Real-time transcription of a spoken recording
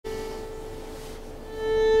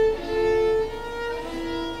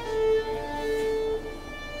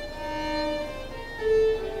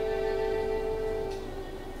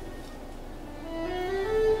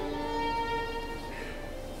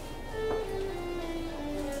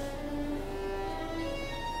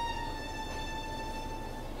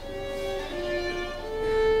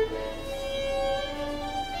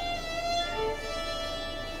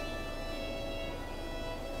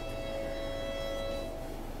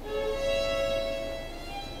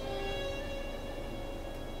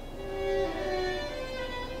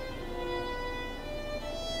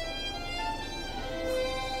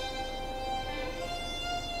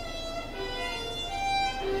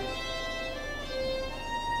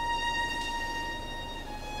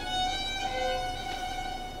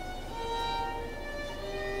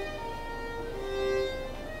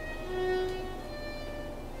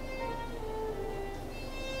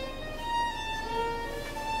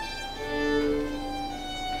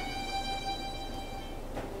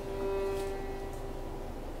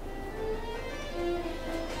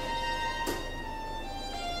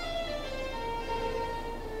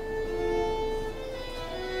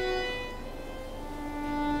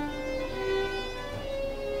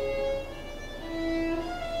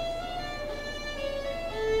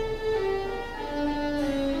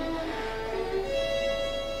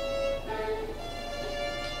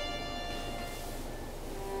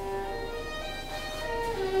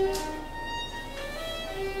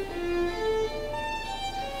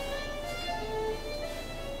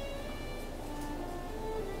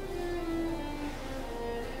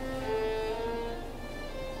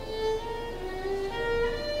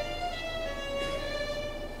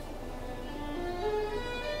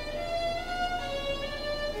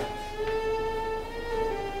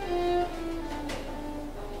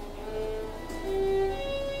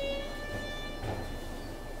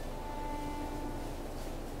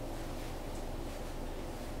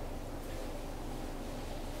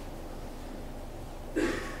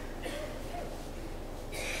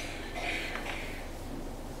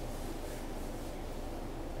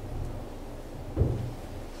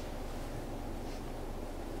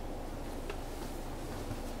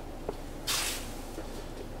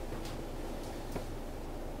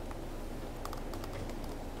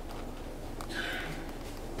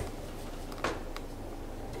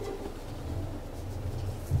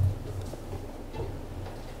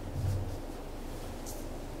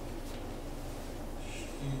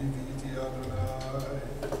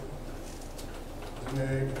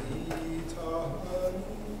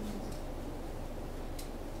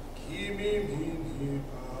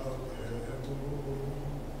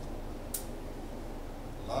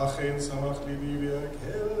לכן שמח ליבי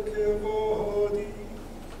ויקהל כבודי,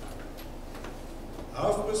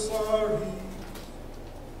 אף בשרי,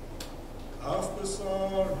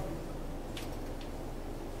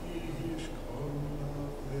 ישכון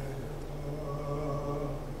לבטח.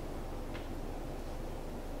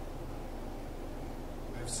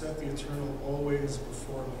 I've set the eternal always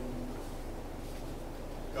before me.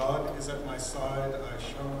 God is at my side, I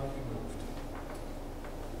shall not be moved.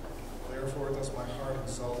 Therefore does my heart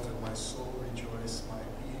exult and my soul rejoice, my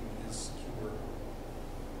being is secure.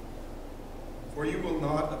 For you will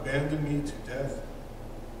not abandon me to death,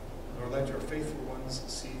 nor let your faithful ones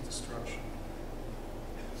see destruction.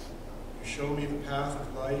 You show me the path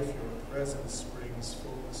of life, your presence brings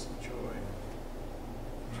fullness of joy.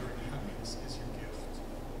 Enduring happiness is your gift.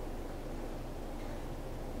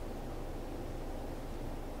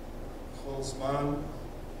 Chol zman,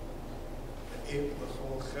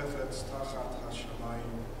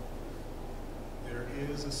 there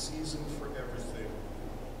is a season for everything,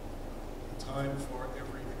 a time for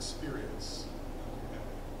every experience,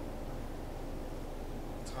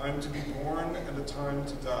 a time to be born and a time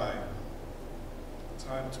to die, a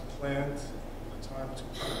time to plant, a time to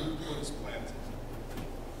uproot what is planted,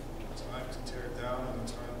 a time to tear down and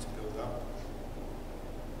a time to build up,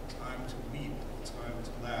 a time to weep, a time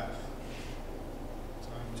to laugh, a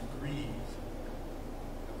time to grieve,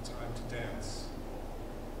 time to dance,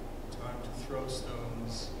 time to throw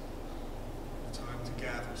stones, a time to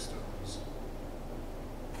gather stones,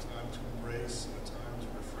 a time to embrace and a time to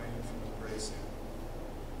refrain from embracing,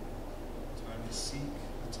 a time to seek,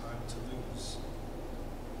 a time to lose,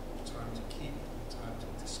 a time to keep, a time to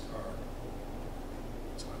discard,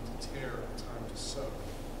 a time to tear, a time to sow,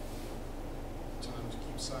 a time to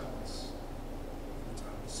keep silence, and a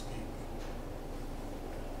time to speak.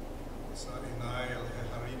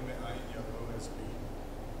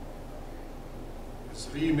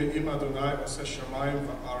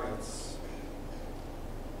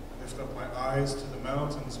 Lift up my eyes to the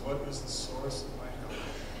mountains. What is the source of my help?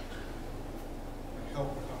 My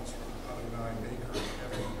help comes from Adonai, maker of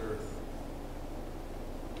heaven and earth.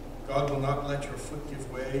 God will not let your foot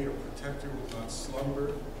give way. Your protector will not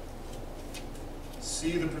slumber.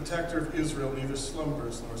 See, the protector of Israel neither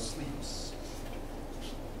slumbers nor sleeps.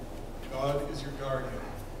 God is your guardian.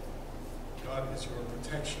 God is your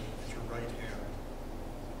protection at your right hand.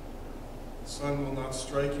 The sun will not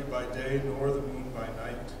strike you by day, nor the moon by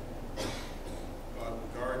night. God will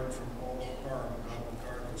guard you from all harm. God will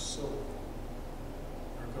guard your soul.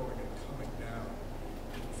 Your going and coming now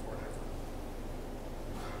and forever.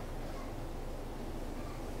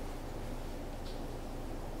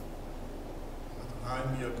 Adonai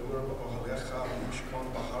miyagur ba'ohalecha v'yishkon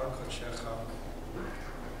bahar kodshecha.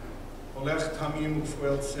 Olech tamim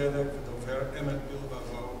ufuel tzedek v'dover emet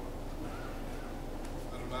bilbavo.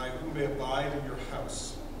 Adonai, who may abide in your house?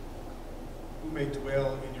 Who may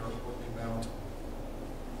dwell in your holy mountain?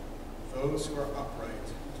 Those who are upright,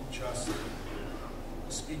 who do justly,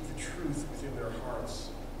 who speak the truth within their hearts,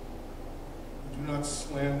 who do not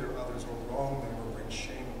slander others or wrong them or bring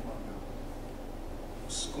shame upon them, who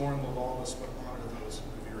scorn the lawless but honor those who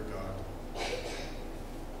revere God,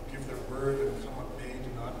 who give their word and come up may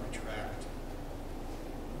do not retract,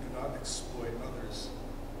 who do not exploit others,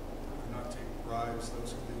 who do not take bribes.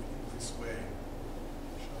 Those who live in this way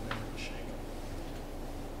shall never be shaken.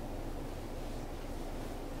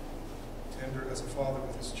 Tender as a father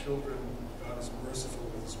with his children, God is merciful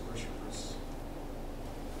with his worshipers.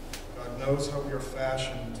 God knows how we are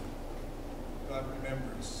fashioned. God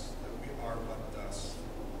remembers that we are but dust.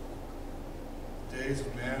 The days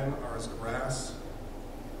of man are as grass.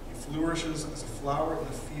 He flourishes as a flower in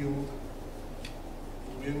the field.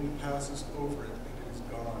 The wind passes over it and it is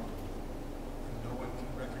gone, and no one can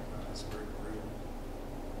recognize where it grew.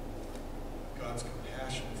 God's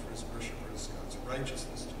compassion for his worshipers, God's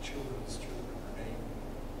righteousness to children's children remain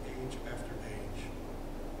age after age,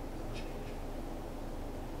 unchanging.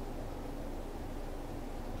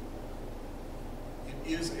 It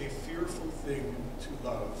is a fearful thing to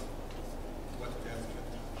love what death can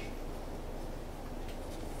touch.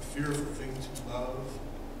 fearful thing to love,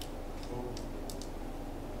 hope,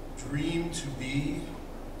 dream to be,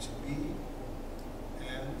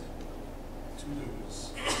 and to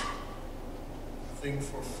lose. A thing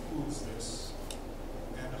for fools this,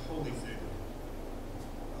 and a holy thing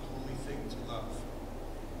to love.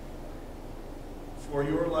 For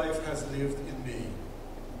your life has lived in me,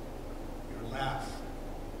 your laugh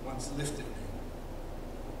once lifted me,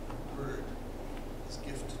 your word is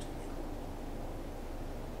gift to me.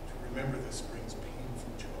 To remember this brings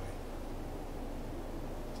painful joy.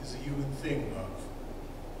 It is a human thing, love,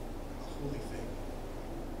 a holy thing,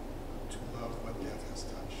 to love what death has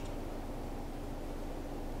touched.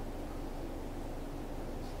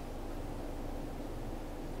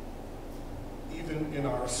 Even in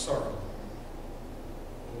our sorrow,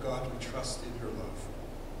 O God, we trust in your love.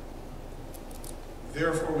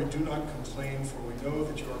 Therefore we do not complain, for we know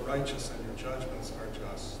that you are righteous and your judgments are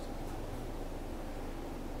just.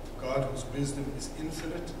 God, whose wisdom is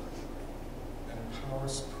infinite and power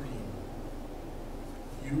supreme,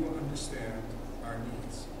 you understand our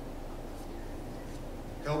needs.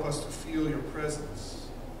 Help us to feel your presence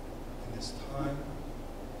in this time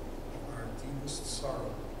of our deepest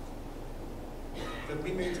sorrow, that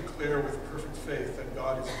we may declare with perfect faith that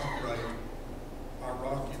God is upright, our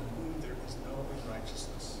rock in whom there is no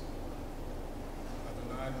unrighteousness.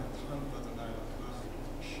 Adonai natan, Adonai lakach,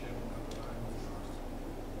 Shem Adonai Mevach.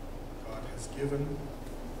 God has given,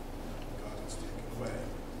 God has taken away.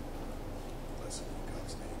 Blessed be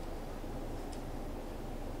God's name.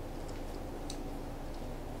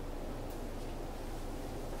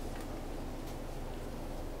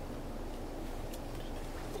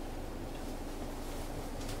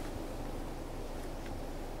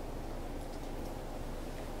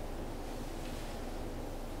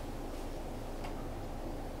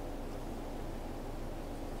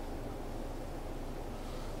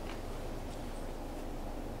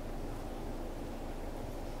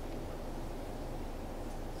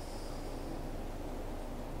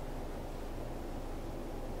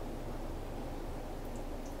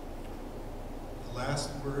 The last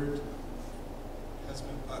word has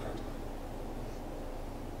been uttered.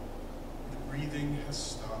 The breathing has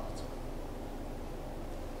stopped.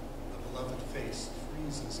 The beloved face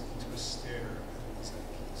freezes into a stare and is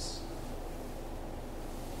at peace.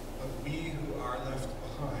 But we who are left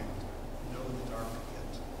behind know the dark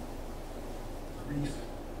pit, the grief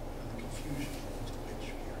and the confusion into which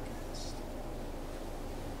we are cast.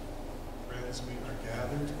 Friends, we are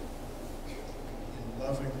gathered in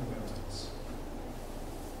loving remembrance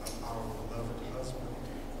of our beloved husband,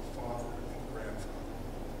 father, and grandfather,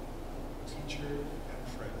 teacher and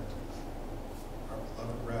friend, our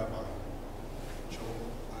beloved Rabbi, Joel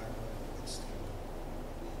Wittstein,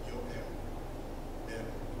 Yoel, Ben,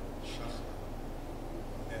 Shachna,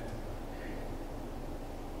 Netta.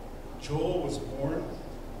 Joel was born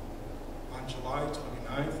on July 29,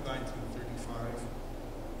 1935,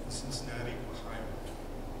 in Cincinnati, Ohio.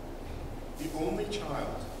 The only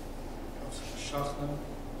child of Shachna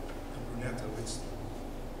and Brunetta Wittstein.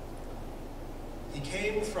 He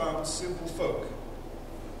came from simple folk.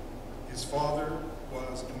 His father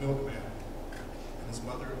was a milkman, and his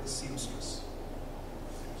mother a seamstress.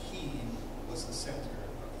 And he was the center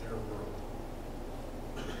of their world.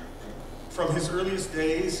 From his earliest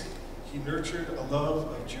days, he nurtured a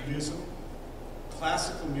love of Judaism,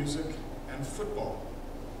 classical music, and football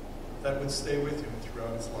that would stay with him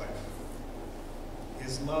throughout his life.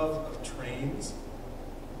 His love of trains,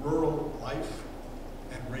 rural life,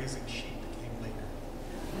 and raising sheep came later.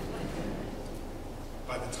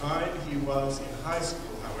 By the time he was in high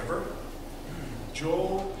school, however,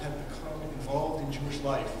 Joel had become involved in Jewish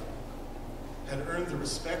life, had earned the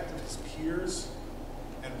respect of his peers,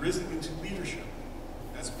 and risen into leadership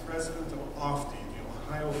as president of OFTI, the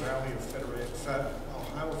Ohio Valley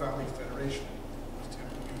Federation of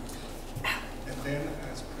Temple Youth, and then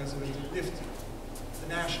as president of NIFTY, the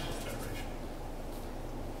National Federation.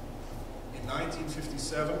 In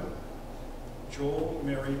 1957, Joel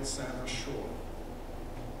married Sandra Shore.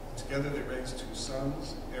 Together they raised two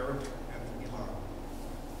sons, Eric and Elon.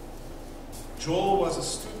 Joel was a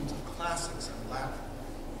student of classics and Latin,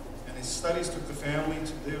 and his studies took the family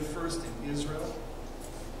to live first in Israel,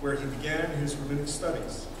 where he began his rabbinic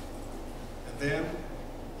studies, and then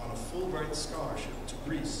on a Fulbright scholarship to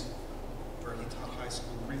Greece, where he taught high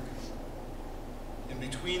school Greek. In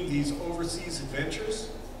between these overseas adventures,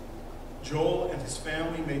 Joel and his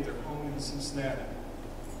family made their home in Cincinnati,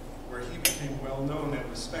 where he became well known and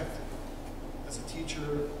respected as a teacher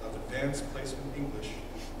of advanced placement English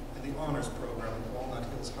in the honors program at Walnut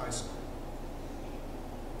Hills High School.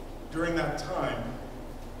 During that time,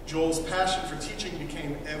 Joel's passion for teaching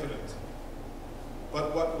became evident,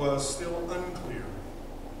 but what was still unclear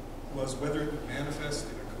was whether it would manifest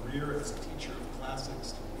in a career as a teacher of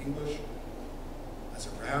classics and English, as a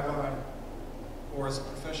rabbi, or as a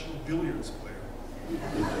professional billiards player.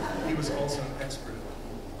 He was also an expert at it.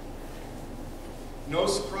 No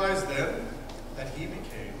surprise then that he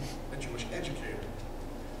became a Jewish educator,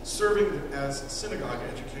 serving as a synagogue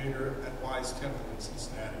educator at Wise Temple in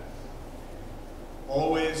Cincinnati.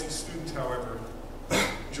 Always the student, however,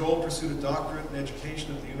 Joel pursued a doctorate in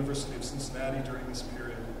education at the University of Cincinnati during this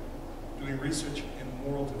period, doing research in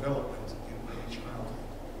moral development in early childhood.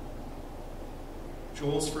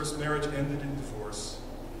 Joel's first marriage ended in divorce,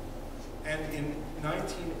 and in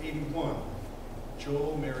 1981,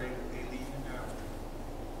 Joel married Aileen after,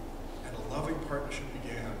 and a loving partnership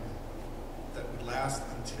began that would last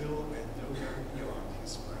until and no doubt beyond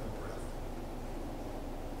his final breath.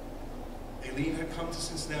 Aileen had come to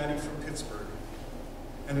Cincinnati from Pittsburgh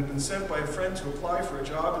and had been sent by a friend to apply for a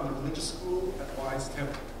job in the religious school at Wise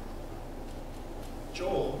Temple.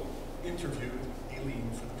 Joel interviewed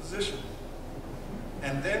Aileen for the position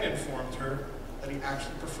and then informed her that he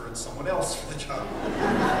actually preferred someone else for the job.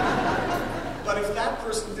 But if that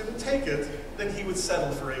person didn't take it, then he would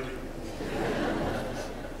settle for Aileen.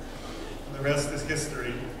 The rest is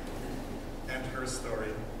history, and her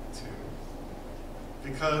story too.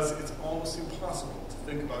 Because it's almost impossible to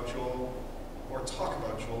think about Joel or talk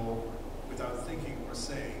about Joel without thinking or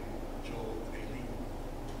saying Joel and Aileen.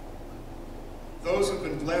 Those who've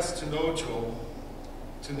been blessed to know Joel,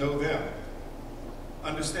 to know them,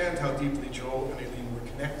 understand how deeply Joel and Aileen were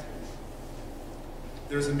connected.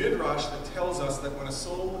 There's a midrash that tells us that when a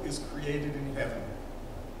soul is created in heaven,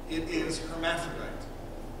 it is hermaphrodite,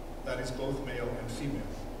 that is both male and female.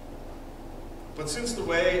 But since the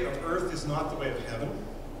way of earth is not the way of heaven,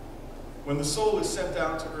 when the soul is sent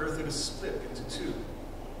down to earth, it is split into two.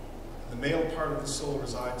 The male part of the soul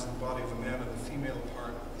resides in the body of a man, and the female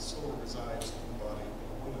part of the soul resides in the body of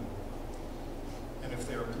a woman. And if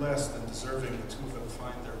they are blessed and deserving, the two of them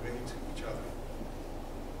find their way to each other.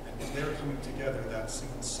 And in their coming together, that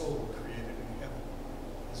single soul created in heaven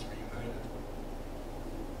is reunited.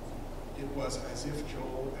 It was as if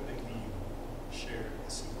Joel and Aileen shared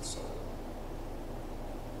a single soul.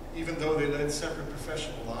 Even though they led separate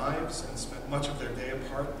professional lives and spent much of their day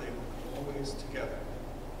apart, they were always together.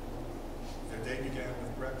 Their day began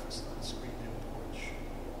with breakfast on the screened-in porch,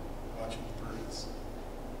 watching the birds,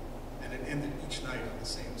 and it ended each night on the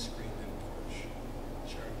same screened-in porch,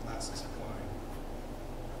 sharing glasses of wine.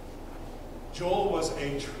 Joel was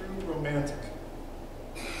a true romantic.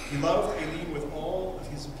 He loved Aileen with all of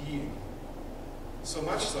his being, so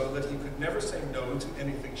much so that he could never say no to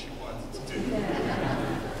anything she wanted to do.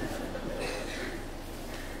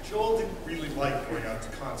 Joel didn't really like going out to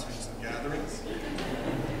concerts and gatherings,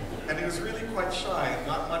 and he was really quite shy and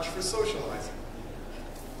not much for socializing.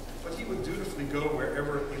 But he would dutifully go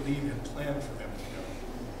wherever Aileen had planned for them to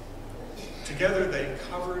go. Together they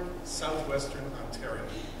covered southwestern Ontario.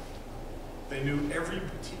 They knew every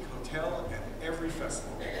boutique hotel and every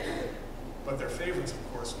festival, but their favorites,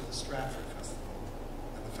 of course, were the Stratford Festival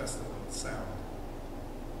and the Festival of the Sound.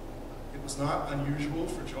 It was not unusual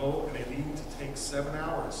for Joel and Aileen to take 7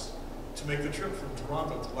 hours to make the trip from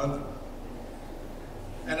Toronto to London.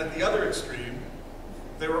 And at the other extreme,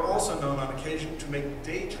 they were also known on occasion to make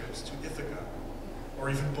day trips to Ithaca or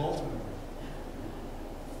even Baltimore.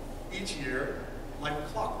 Each year, like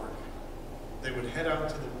clockwork, they would head out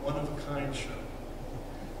to the one-of-a-kind show,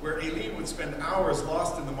 where Aileen would spend hours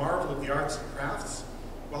lost in the marvel of the arts and crafts,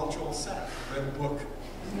 while Joel sat and read a book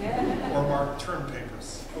or marked term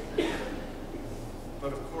papers.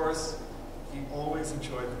 But of course, he always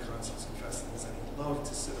enjoyed the concerts and festivals, and he loved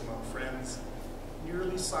to sit among friends,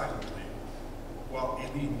 nearly silently, while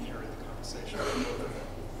Aileen carried the conversation with both of them.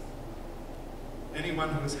 Anyone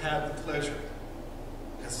who has had the pleasure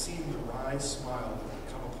has seen the wry smile that would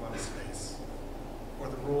come upon his face, or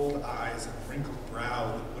the rolled eyes and wrinkled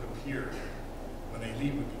brow that would appear when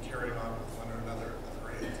Aileen would be carrying on with one or another of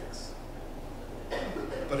her antics.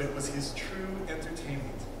 But it was his true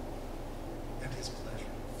entertainment and his pleasure.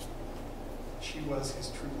 She was his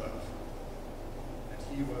true love,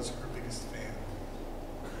 and he was her biggest fan.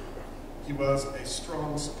 He was a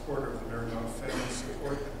strong supporter of the Marymount Family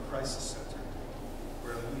Support and Crisis Center,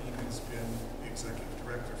 where Aileen has been the executive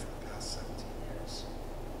director for the past 17 years.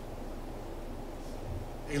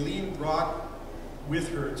 Aileen brought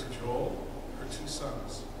with her to Joel her 2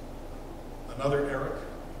 sons, another Eric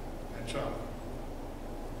and John.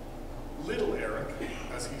 Little Eric,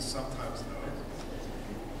 as he's sometimes known,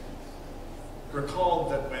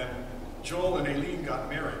 recalled that when Joel and Aileen got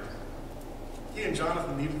married, he and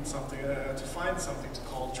Jonathan needed something to find something to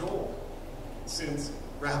call Joel, since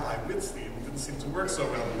Rabbi Wittstein didn't seem to work so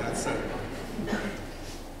well in that setting.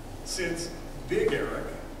 Since Big Eric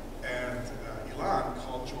and Ilan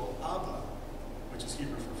called Joel Abba, which is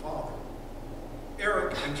Hebrew for father,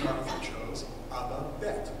 Eric and Jonathan chose Abba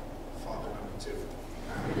Bet, father number 2.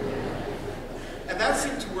 And that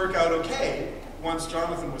seemed to work out okay once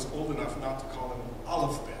Jonathan was old enough not to call him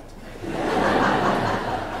Aleph Bet.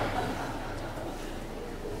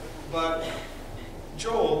 But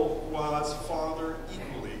Joel was father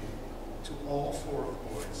equally to all 4 of the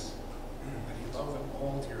boys, and he loved them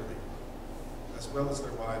all dearly, as well as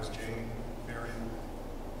their wives Jane, Marion,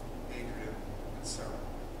 Adrian, and Sarah.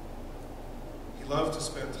 He loved to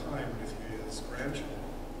spend time with his grandchildren,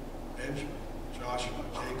 Benjamin, Joshua,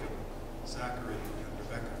 Jacob, Zachary, and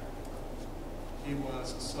Rebecca. He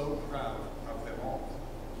was so proud of them all,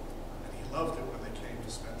 and he loved it when they came to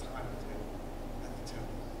spend time with him at the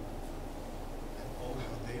temple. And oh,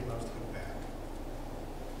 how they loved him back.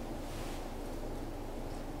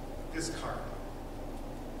 This card,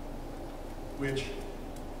 which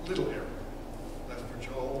little Eric left for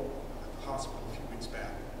Joel at the hospital a few weeks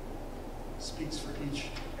back, speaks for each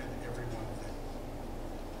and every one of them.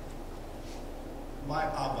 My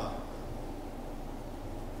Abba,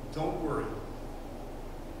 don't worry.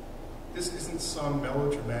 This isn't some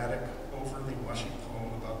melodramatic, overly mushy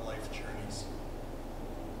poem about life journeys.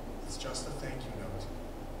 It's just a thank you note.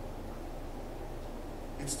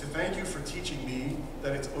 It's to thank you for teaching me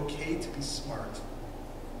that it's okay to be smart,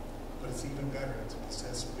 but it's even better to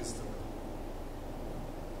possess wisdom.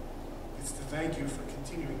 It's to thank you for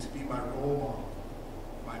continuing to be my role model,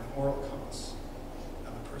 my moral compass,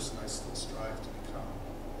 and the person I still strive to become.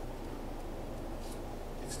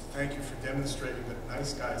 It's to thank you for demonstrating that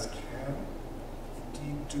nice guys can,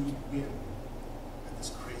 indeed do win at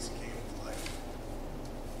this crazy game of life.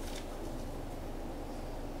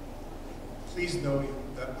 Please know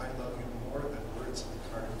that I love you more than words on the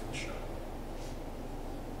card can show.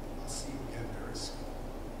 I'll see you again very soon.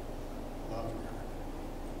 Love,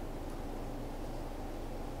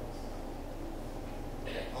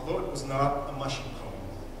 Eric. Although it was not a mushy poem,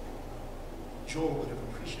 Joel would have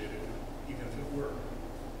appreciated it even if it were.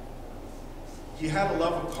 He had a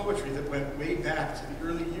love of poetry that went way back to the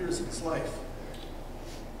early years of his life.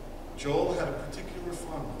 Joel had a particular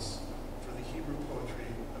fondness for the Hebrew poetry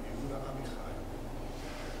of Yehuda Amichai,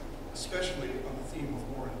 especially on the theme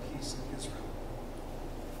of war and peace in Israel.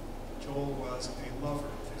 Joel was a lover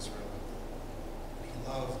of Israel, and he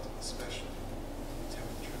loved especially the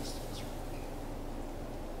temperatures of Israel.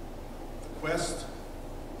 The quest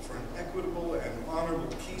for an equitable and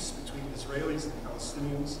honorable peace between Israelis and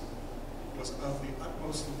Palestinians was of the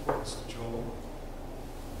utmost importance to Joel,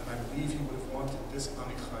 and I believe he would have wanted this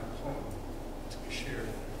Amichai poem to be shared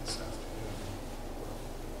this afternoon.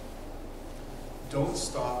 Don't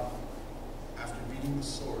stop after beating the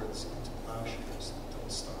swords into plowshares.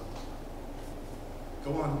 Don't stop.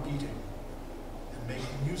 Go on beating and make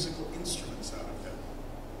musical instruments out of them.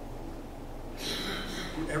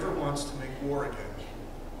 Whoever wants to make war again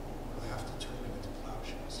will have to turn them into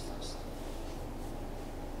plowshares first.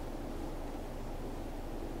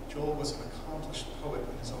 Joel was an accomplished poet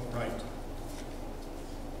in his own right.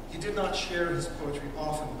 He did not share his poetry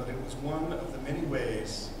often, but it was one of the many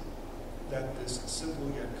ways that this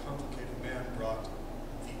simple yet complicated man brought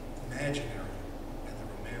the imaginary and the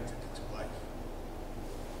romantic to life.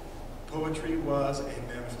 Poetry was a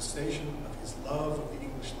manifestation of his love of the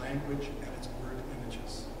English language and its word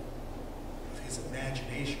images, of his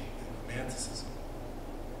imagination and romanticism,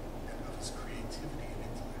 and of his creativity and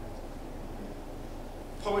intellect.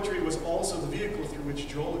 Poetry was also the vehicle through which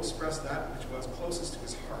Joel expressed that which was closest to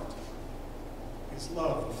his heart, his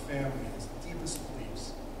love of family, his deepest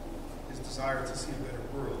beliefs, his desire to see a better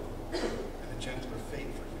world and a gentler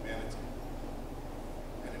fate for humanity.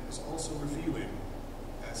 And it was also revealing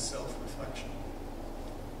as self-reflection.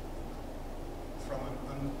 From an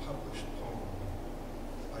unpublished poem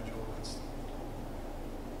by Joel Wittstein.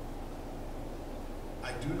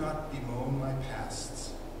 I do not bemoan my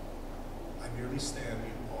pasts. I merely stand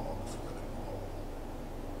in awe before them all.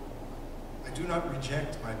 I do not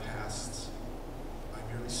reject my pasts. I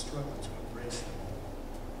merely struggle to embrace them all.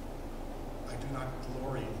 I do not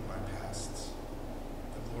glory in my pasts.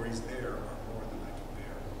 The glories there are more than I can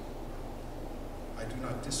bear. I do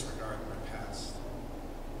not disregard my past.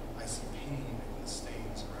 I see pain in the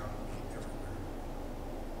stains around me everywhere.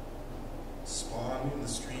 Spawn in the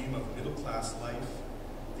stream of middle-class life,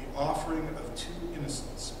 the offering of two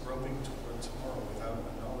innocents groping toward tomorrow without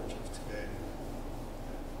a knowledge of today.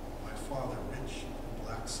 My father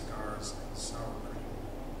black cigars and sour cream.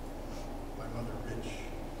 My mother rich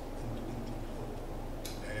in dwindling hope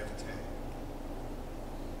and naivete.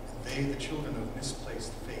 And they, the children of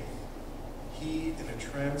misplaced faith. He in a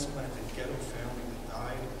transplanted ghetto family that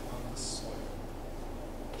died upon the soil.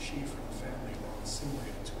 She from a family long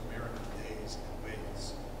assimilated to American days and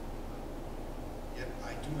ways. Yet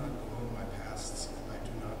I do not bemoan my pasts, and I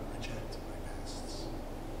do not reject my pasts.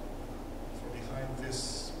 For behind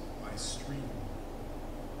this, my stream,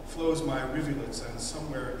 flows my rivulets, and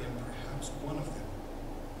somewhere in perhaps one of them,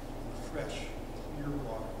 in the fresh, clear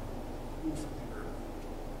water, cool from the earth,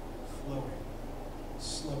 flowing,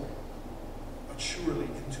 slowing, but surely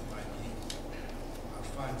into my being, I'll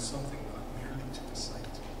find something not merely to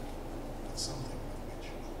recite, but something of which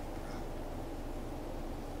I'll be proud.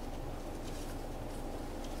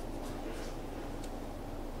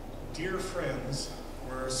 Dear friends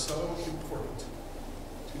were so important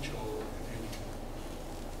to Joel and Amy.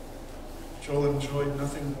 Joel enjoyed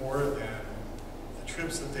nothing more than the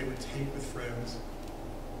trips that they would take with friends,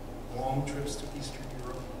 long trips to Eastern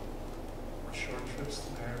Europe, or short trips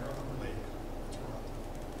to Niagara-on-the-Lake, or Toronto,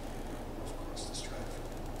 or of course to Stratford.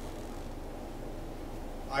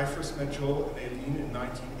 I first met Joel and Aileen in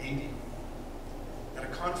 1980 at a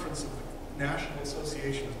conference of the National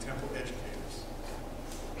Association of Temple Educators.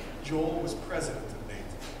 Joel was president of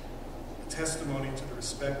NATE, a testimony to the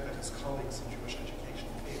respect that his colleagues in Jewish education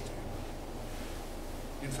paid to him.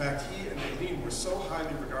 In fact, he and Aileen were so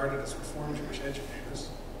highly regarded as Reformed Jewish educators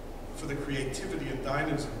for the creativity and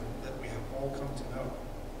dynamism that we have all come to know,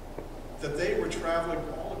 that they were traveling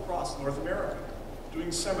all across North America,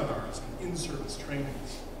 doing seminars and in-service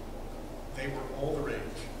trainings. They were all the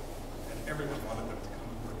rage, and everyone wanted them to come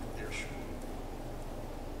and work at their shul.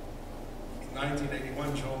 In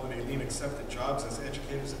 1981, Joel and Aileen accepted jobs as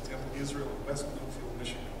educators at Temple Israel in West Bloomfield,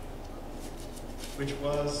 Michigan, which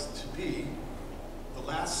was to be the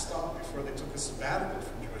last stop before they took a sabbatical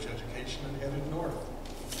from Jewish education and headed north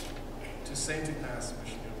to St. Ignace,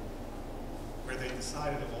 Michigan, where they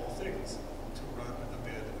decided, of all things, to run a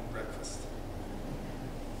bed and breakfast.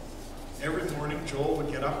 Every morning, Joel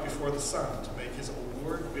would get up before the sun to make his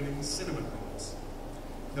award-winning cinnamon rolls.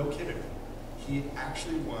 No kidding. He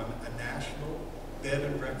actually won a national bed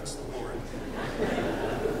and breakfast award.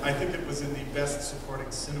 I think it was in the best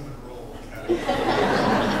supporting cinnamon roll category.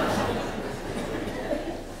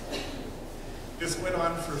 This went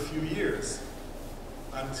on for a few years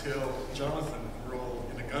until Jonathan enrolled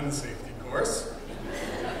in a gun safety course,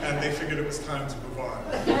 and they figured it was time to move on.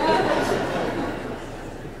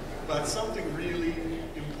 But something really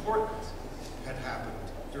important had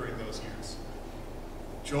happened during those years.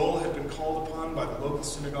 Joel had been called upon by the local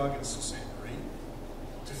synagogue in Sault Ste. Marie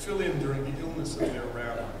to fill in during the illness of their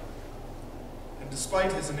rabbi. And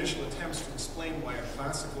despite his initial attempts to explain why a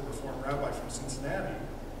classical Reform rabbi from Cincinnati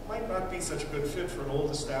might not be such a good fit for an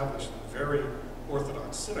old established and very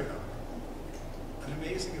Orthodox synagogue, an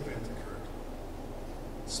amazing event occurred.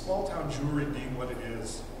 Small town Jewry being what it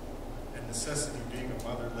is, and necessity being a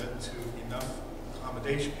mother led to enough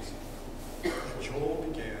accommodations that Joel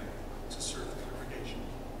began to serve the congregation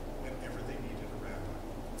whenever they needed a rabbi.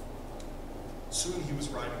 Soon he was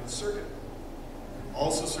riding the circuit,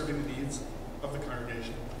 also serving the needs of the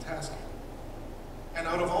congregation in Petoskey. And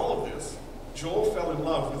out of all of this, Joel fell in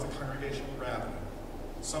love with the congregational rabbi,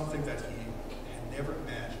 something that he had never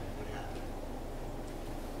imagined would happen.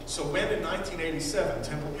 So when in 1987,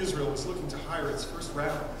 Temple Israel was looking to hire its first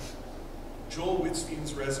rabbi, Joel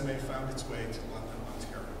Wittstein's resume found its way to London,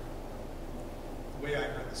 Ontario. The way I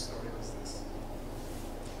heard the story was this.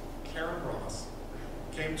 Karen Ross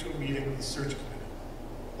came to a meeting of the search committee,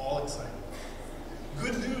 all excited.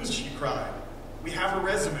 "Good news," she cried. "We have a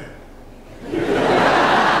resume."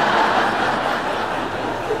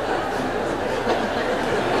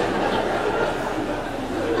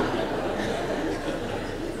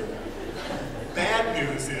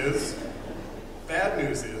 Bad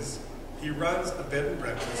news is, he runs a bed and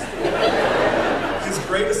breakfast. His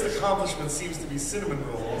greatest accomplishment seems to be cinnamon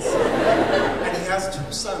rolls, and he has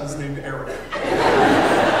 2 sons named Eric.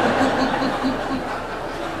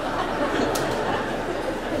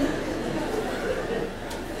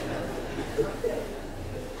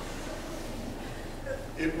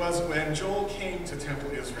 It was when Joel came to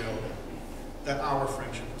Temple Israel that our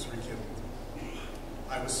friendship was rekindled.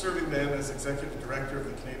 I was serving then as executive director of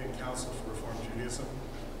the Canadian Council for Reform Judaism,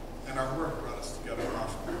 and our work brought us together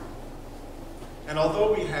often. And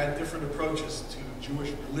although we had different approaches to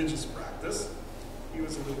Jewish religious practice, he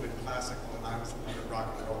was a little bit classical and I was a little bit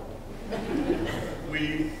rock and roll,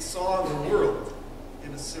 we saw the world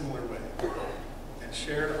in a similar way and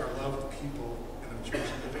shared our love of people and and of Jewish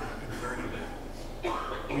living and learning.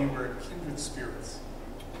 We were kindred spirits.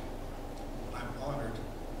 I'm honored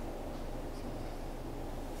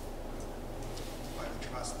by the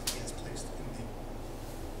trust that he has placed in me.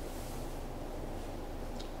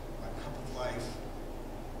 My cup of life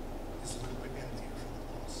is a little bit emptier for the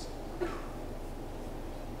loss.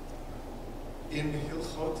 In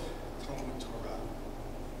Hilchot Talmud Torah,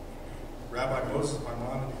 Rabbi Moses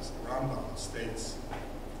Maimonides, the Rambam, states,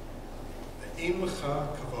 "Ve'ein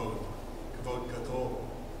lecha kavod gadol,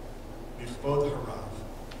 michvod harav,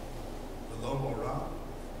 v'lo mora,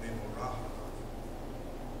 me'mora harav.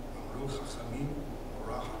 Amru chachamim,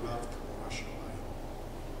 mora harav k'mora shamayim."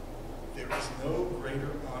 There is no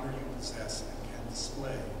greater honor you possess and can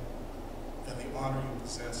display than the honor you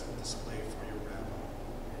possess and display for your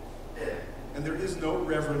rabbi. And there is no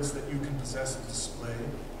reverence that you can possess and display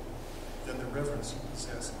than the reverence you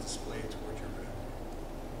possess and display toward your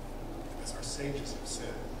rabbi. As our sages have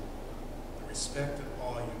said, the respect and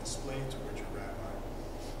awe you display toward your rabbi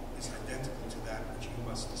is identical to that which you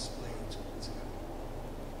must display towards him.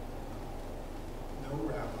 No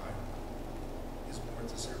rabbi is more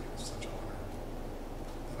deserving of such honor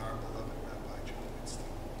than our beloved Rabbi John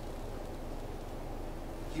Wittstein.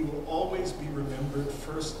 He will always be remembered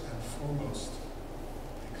first and foremost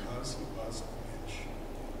because he was a mensch,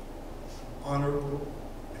 honorable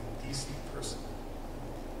and decent person,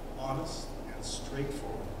 honest and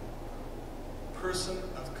straightforward, person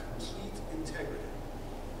of complete integrity,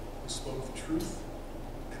 who spoke the truth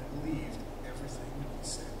and believed everything he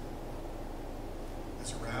said.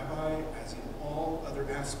 As a rabbi, as in all other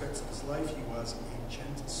aspects of his life, he was a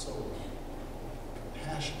gentle soul,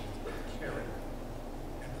 compassionate, caring,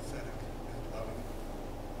 empathetic, and loving.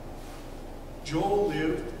 Joel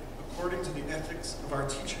lived according to the ethics of our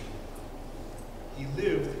teaching. He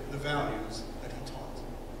lived the values that he taught.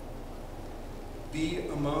 Be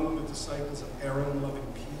among the disciples of Aaron,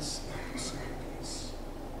 loving peace and pursuing peace,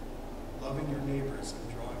 loving your neighbors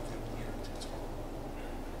and drawing them near to Torah.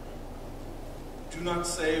 Do not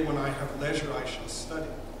say, when I have leisure I shall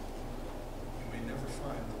study. You may never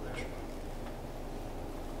find the leisure.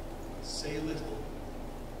 Say little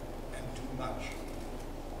and do much,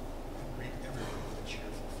 and greet everyone with a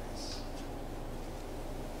cheerful face.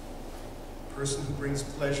 A person who brings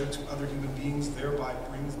pleasure to other human beings thereby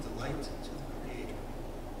brings delight to the Creator.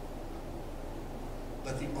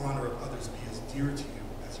 Let the honor of others be as dear to you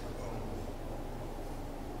as your own.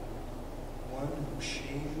 One who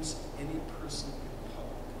shames any person in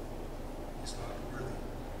public is not worthy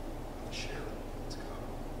of the share of its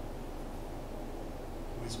common.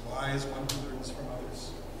 Who is wise, one who learns from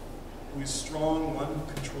others. Who is strong, one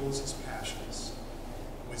who controls his passions.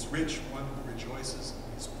 Who is rich, one who rejoices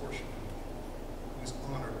in his portion.